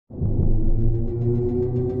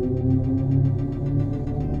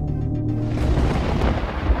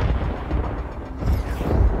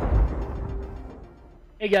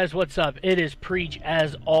guys, what's up? It is Preach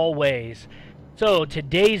as always. So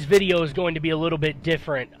today's video is going to be a little bit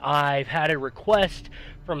different. I've had a request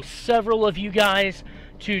from several of you guys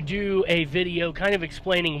to do a video kind of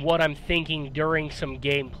explaining what I'm thinking during some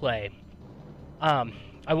gameplay.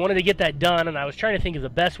 I wanted to get that done, and I was trying to think of the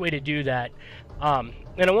best way to do that.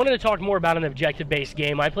 And I wanted to talk more about an objective-based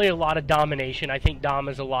game. I play a lot of Domination. I think Dom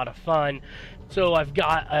is a lot of fun. So I've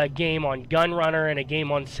got a game on Gunrunner and a game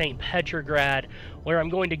on St. Petrograd where I'm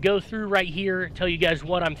going to go through right here, tell you guys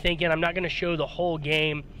what I'm thinking. I'm not going to show the whole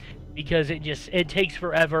game because it takes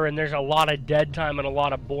forever, and there's a lot of dead time and a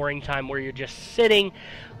lot of boring time where you're just sitting.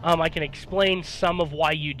 I can explain some of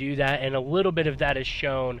why you do that, and a little bit of that is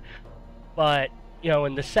shown. But you know,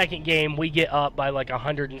 in the second game, we get up by like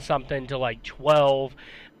 100 and something to like 12,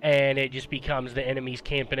 and it just becomes the enemies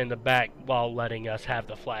camping in the back while letting us have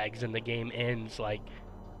the flags, and the game ends like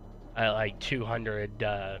at like 200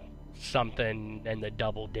 something and the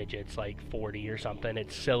double digits, like 40 or something.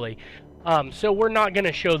 It's silly. So we're not going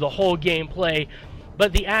to show the whole gameplay,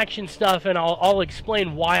 but the action stuff, and I'll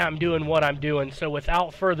explain why I'm doing what I'm doing. So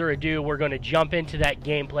without further ado, we're going to jump into that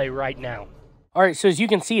gameplay right now. Alright, so as you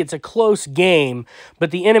can see, it's a close game, but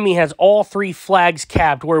the enemy has all three flags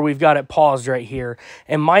capped where we've got it paused right here.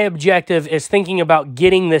 And my objective is thinking about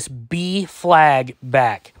getting this B flag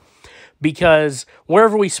back, because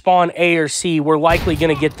wherever we spawn A or C, we're likely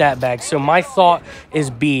going to get that back. So my thought is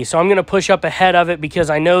B. So I'm going to push up ahead of it because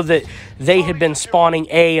I know that they had been spawning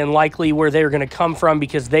A and likely where they were going to come from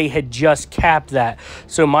because they had just capped that.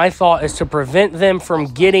 So my thought is to prevent them from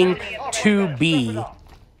getting to B,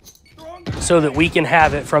 so that we can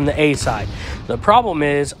have it from the A side. The problem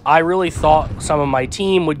is, I really thought some of my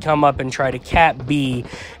team would come up and try to cap B,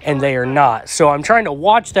 and they are not. So I'm trying to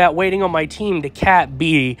watch that, waiting on my team to cap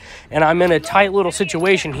B, and I'm in a tight little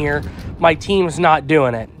situation here. My team's not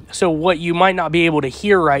doing it. So what you might not be able to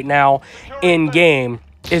hear right now in game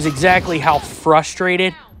is exactly how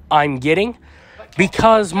frustrated I'm getting,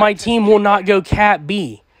 because my team will not go cap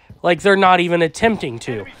B. Like, they're not even attempting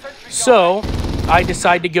to. So I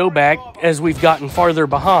decide to go back as we've gotten farther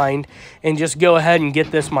behind and just go ahead and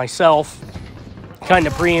get this myself, kind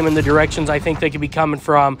of pre-aim in the directions I think they could be coming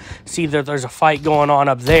from, see that there's a fight going on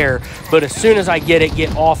up there. But as soon as I get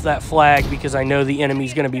off that flag, because I know the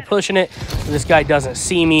enemy's going to be pushing it, so this guy doesn't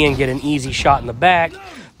see me and get an easy shot in the back.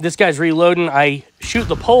 This guy's reloading. I shoot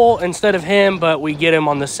the pole instead of him, but we get him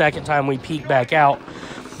on the second time we peek back out.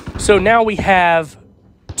 So now we have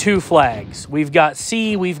two flags. We've got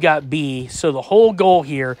C, we've got B. So the whole goal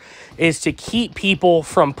here is to keep people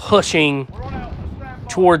from pushing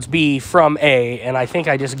towards B from A. And I think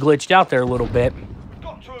I just glitched out there a little bit.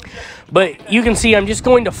 But you can see I'm just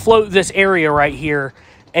going to float this area right here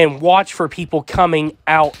and watch for people coming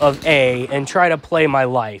out of A and try to play my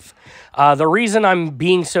life. The reason I'm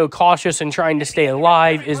being so cautious and trying to stay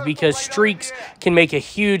alive is because streaks can make a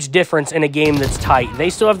huge difference in a game that's tight. They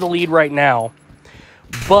still have the lead right now,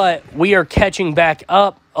 but we are catching back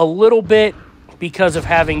up a little bit because of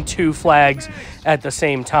having two flags at the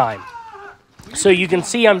same time. So you can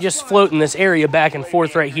see I'm just floating this area back and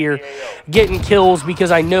forth right here, getting kills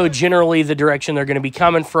because I know generally the direction they're going to be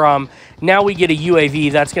coming from. Now we get a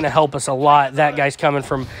UAV. That's going to help us a lot. That guy's coming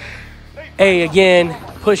from A again.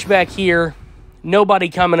 Push back here. Nobody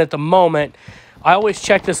coming at the moment. I always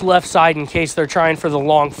check this left side in case they're trying for the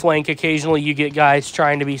long flank. Occasionally you get guys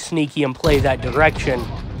trying to be sneaky and play that direction.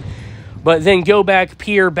 But then go back,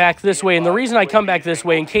 peer back this way. And the reason I come back this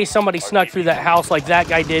way, in case somebody snuck through that house like that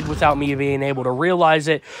guy did without me being able to realize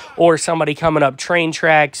it, or somebody coming up train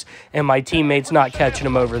tracks and my teammates not catching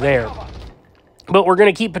them over there. But we're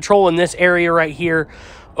going to keep patrolling this area right here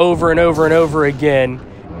over and over and over again.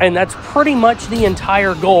 And that's pretty much the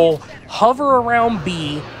entire goal. Hover around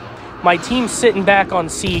B. My team's sitting back on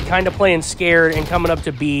C, kind of playing scared and coming up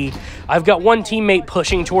to B. I've got one teammate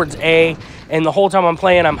pushing towards A, and the whole time I'm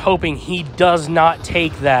playing, I'm hoping he does not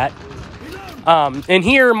take that. And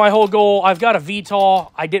here, my whole goal, I've got a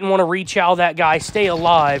VTOL. I didn't want to rechow that guy, stay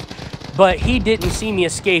alive, but he didn't see me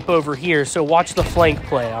escape over here, so watch the flank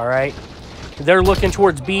play, all right? They're looking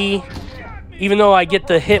towards B. Even though I get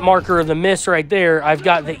the hit marker of the miss right there, I've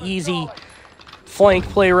got the easy flank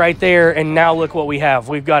play right there, and now look what we have.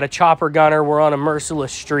 We've got a chopper gunner. We're on a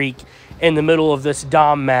merciless streak in the middle of this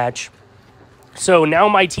Dom match. So now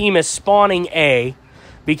my team is spawning A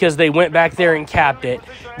because they went back there and capped it.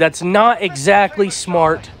 That's not exactly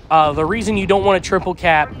smart. The reason you don't want to triple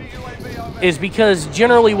cap is because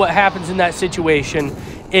generally what happens in that situation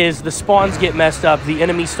is the spawns get messed up, the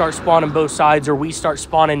enemies start spawning both sides, or we start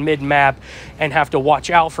spawning mid-map and have to watch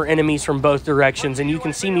out for enemies from both directions. And you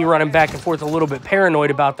can see me running back and forth a little bit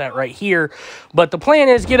paranoid about that right here. But the plan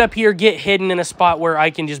is get up here, get hidden in a spot where I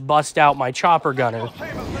can just bust out my chopper gunner.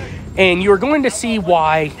 And you're going to see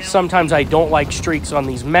why sometimes I don't like streaks on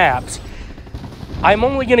these maps. I'm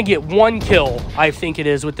only going to get one kill, I think it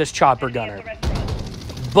is, with this chopper gunner.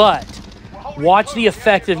 But watch the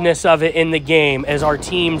effectiveness of it in the game as our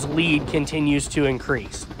team's lead continues to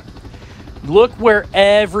increase. Look where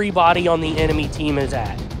everybody on the enemy team is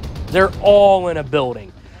at. They're all in a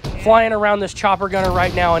building. Flying around this chopper gunner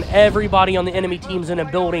right now, and everybody on the enemy team's in a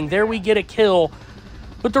building. There we get a kill,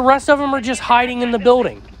 but the rest of them are just hiding in the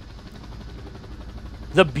building.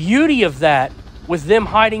 The beauty of that, with them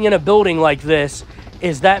hiding in a building like this,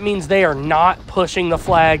 is that means they are not pushing the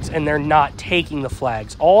flags and they're not taking the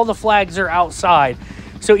flags. All the flags are outside.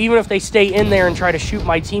 So even if they stay in there and try to shoot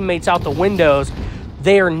my teammates out the windows,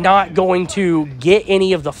 they are not going to get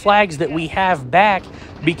any of the flags that we have back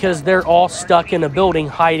because they're all stuck in a building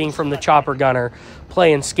hiding from the chopper gunner,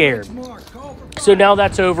 playing scared. So now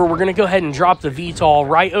that's over. We're going to go ahead and drop the VTOL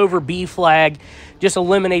right over B flag. Just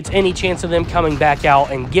eliminates any chance of them coming back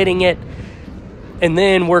out and getting it. And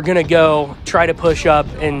then we're going to go try to push up,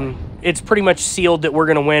 and it's pretty much sealed that we're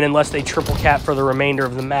going to win unless they triple cap for the remainder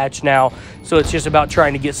of the match now. So it's just about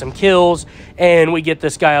trying to get some kills, and we get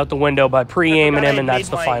this guy out the window by pre-aiming him, and that's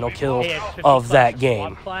the final kill of that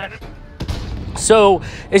game. So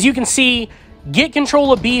as you can see, get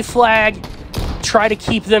control of B flag, try to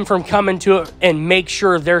keep them from coming to it, and make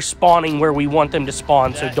sure they're spawning where we want them to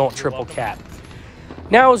spawn, so don't triple cap.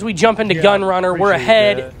 Now as we jump into Gun Runner, we're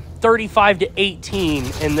ahead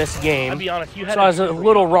 35-18 in this game. I'll be honest, so I was a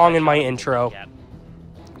little wrong in my intro.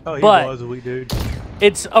 Oh, he but was a weak dude.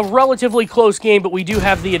 It's a relatively close game, but we do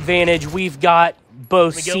have the advantage. We've got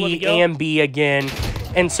both C and B again.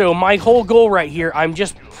 And so my whole goal right here, I'm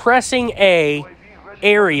just pressing A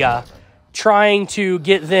area, trying to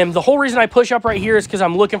get them. The whole reason I push up right here is because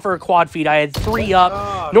I'm looking for a quad feed. I had 3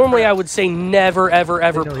 up. Normally I would say never, ever,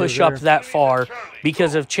 ever push up that far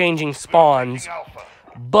because of changing spawns.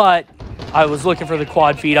 But I was looking for the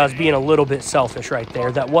quad feed. I was being a little bit selfish right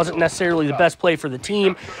there. That wasn't necessarily the best play for the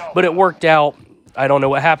team, but it worked out. I don't know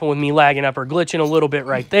what happened with me lagging up or glitching a little bit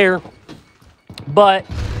right there. But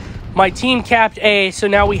my team capped A, so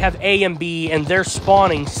now we have A and B, and they're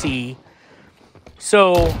spawning C.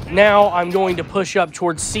 So now I'm going to push up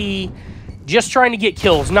towards C, just trying to get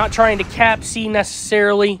kills, not trying to cap C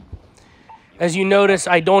necessarily. As you notice,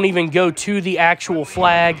 I don't even go to the actual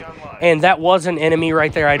flag, and that was an enemy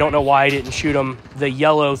right there. I don't know why I didn't shoot him. The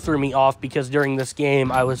yellow threw me off because during this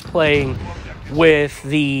game I was playing with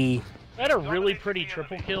the... Is that a really pretty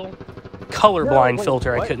triple kill? Colorblind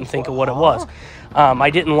filter. I couldn't think of what it was.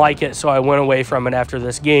 I didn't like it, so I went away from it after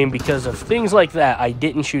this game because of things like that. I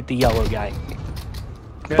didn't shoot the yellow guy.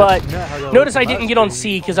 But notice I didn't get on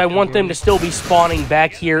C because I want them to still be spawning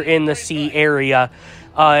back here in the C area.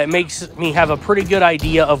 It makes me have a pretty good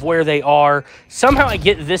idea of where they are. Somehow I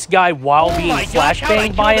get this guy while being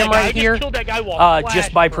flashbanged by him right here,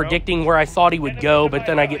 just by predicting where I thought he would go, but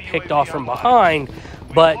then I get picked off from behind.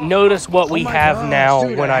 But notice what we have now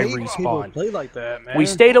when I respawn. We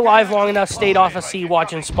stayed alive long enough, stayed off of C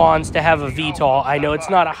watching spawns to have a VTOL. I know it's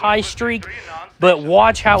not a high streak, but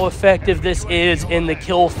watch how effective this is in the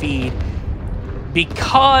kill feed.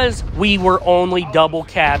 Because we were only double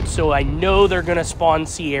capped, so I know they're going to spawn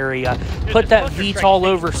C area. Put that VTOL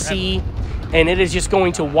over C, and it is just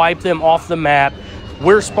going to wipe them off the map.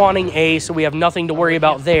 We're spawning A, so we have nothing to worry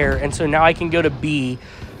about there. And so now I can go to B.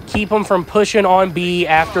 Keep them from pushing on B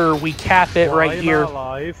after we cap it right here.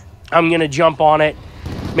 I'm going to jump on it.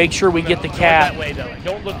 Make sure we get the cap.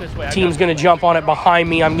 Don't look this way. Team's going to jump on it behind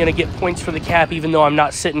me. I'm going to get points for the cap even though I'm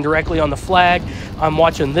not sitting directly on the flag. I'm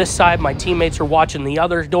watching this side. My teammates are watching the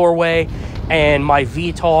other doorway. And my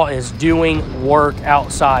VTOL is doing work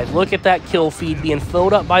outside. Look at that kill feed being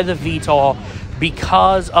filled up by the VTOL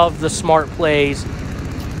because of the smart plays.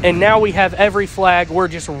 And now we have every flag. We're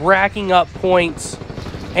just racking up points.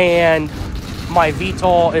 And my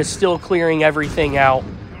VTOL is still clearing everything out.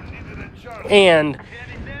 And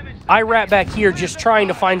I wrap back here just trying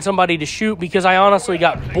to find somebody to shoot because I honestly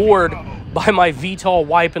got bored by my VTOL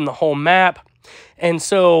wiping the whole map. And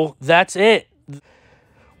so that's it.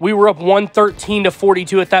 We were up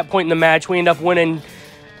 113-42 at that point in the match. We end up winning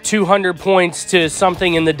 200 points to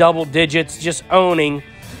something in the double digits, just owning.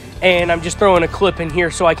 And I'm just throwing a clip in here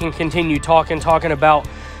so I can continue talking about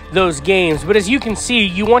those games. But as you can see,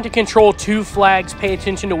 you want to control 2 flags, pay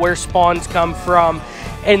attention to where spawns come from,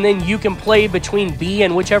 and then you can play between B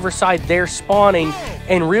and whichever side they're spawning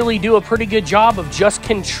and really do a pretty good job of just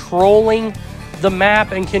controlling the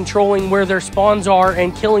map and controlling where their spawns are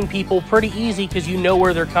and killing people pretty easy because you know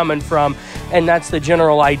where they're coming from. And that's the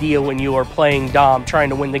general idea when you are playing Dom, trying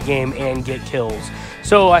to win the game and get kills.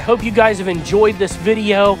 So I hope you guys have enjoyed this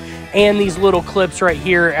video and these little clips right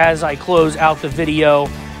here as I close out the video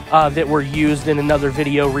that were used in another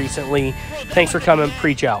video recently. Thanks for coming.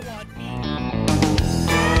 Preach out.